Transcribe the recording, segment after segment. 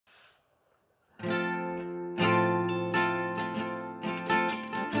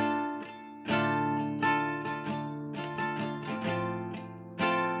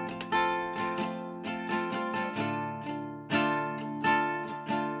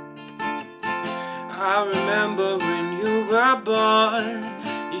I remember when you were born,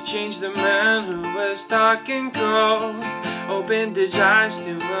 you changed the man who was dark and cold, opened his eyes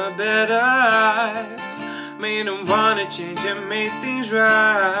to a better life, made him wanna change and made things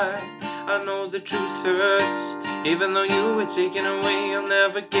right. I know the truth hurts, even though you were taken away, you'll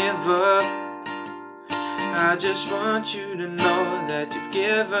never give up. I just want you to know that you've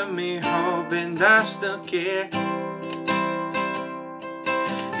given me hope and I still care.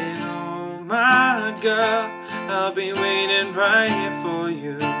 And oh my girl, I'll be waiting right here for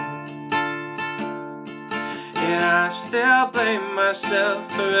you. Yeah, I still blame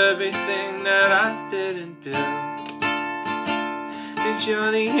myself for everything that I didn't do, but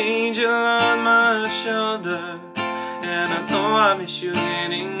you're the angel on my shoulder, and I know I miss you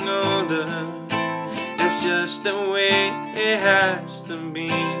getting older. It's just the way it has to be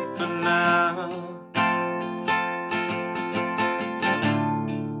for now.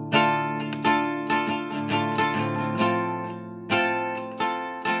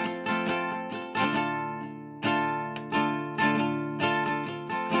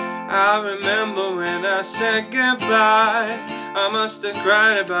 I remember when I said goodbye, I must have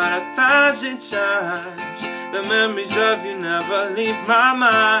cried about 1,000 times. The memories of you never leave my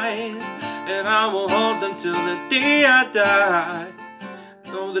mind, and I will hold them till the day I die.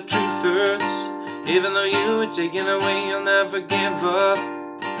 Know the truth hurts, even though you were taken away, you'll never give up.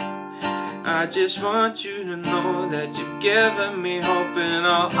 I just want you to know that you've given me hope, and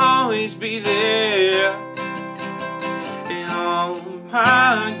I'll always be there. And oh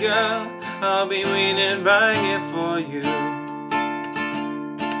my girl, I'll be waiting right here for you.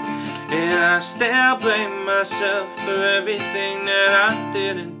 And I still blame myself for everything that I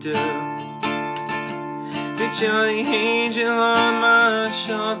didn't do, but you're the angel on my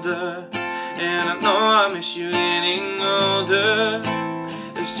shoulder, and I know I miss you getting older.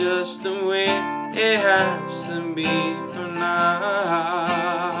 It's just the way it has to be for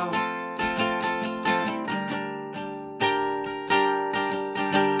now.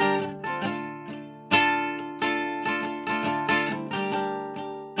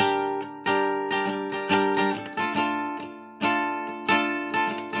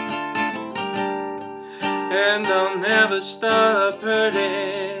 And I'll never stop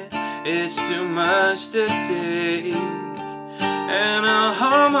hurting, it's too much to take. And I'll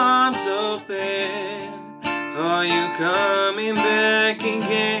hold my arms open for you coming back again.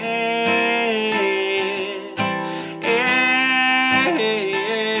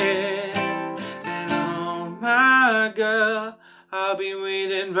 And oh my girl, I'll be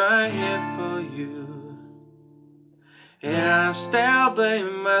waiting right here for you. And I still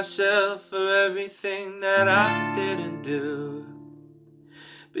blame myself for everything that I didn't do,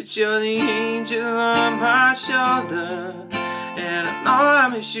 but you're the angel on my shoulder, and I know I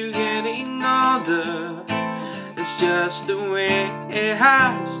miss you getting older. It's just the way it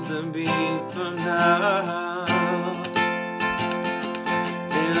has to be for now.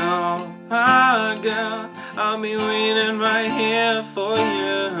 And oh my girl, I'll be waiting right here for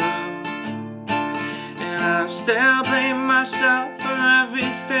you. I still blame myself for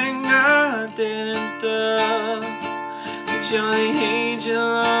everything I didn't do, but you're the angel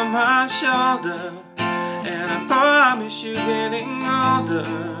on my shoulder, and I promise you getting older.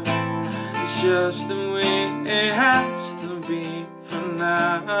 It's just the way it has to be for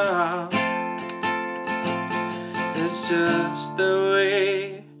now. It's just the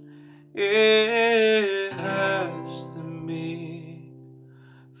way it has to be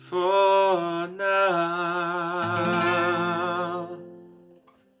for now.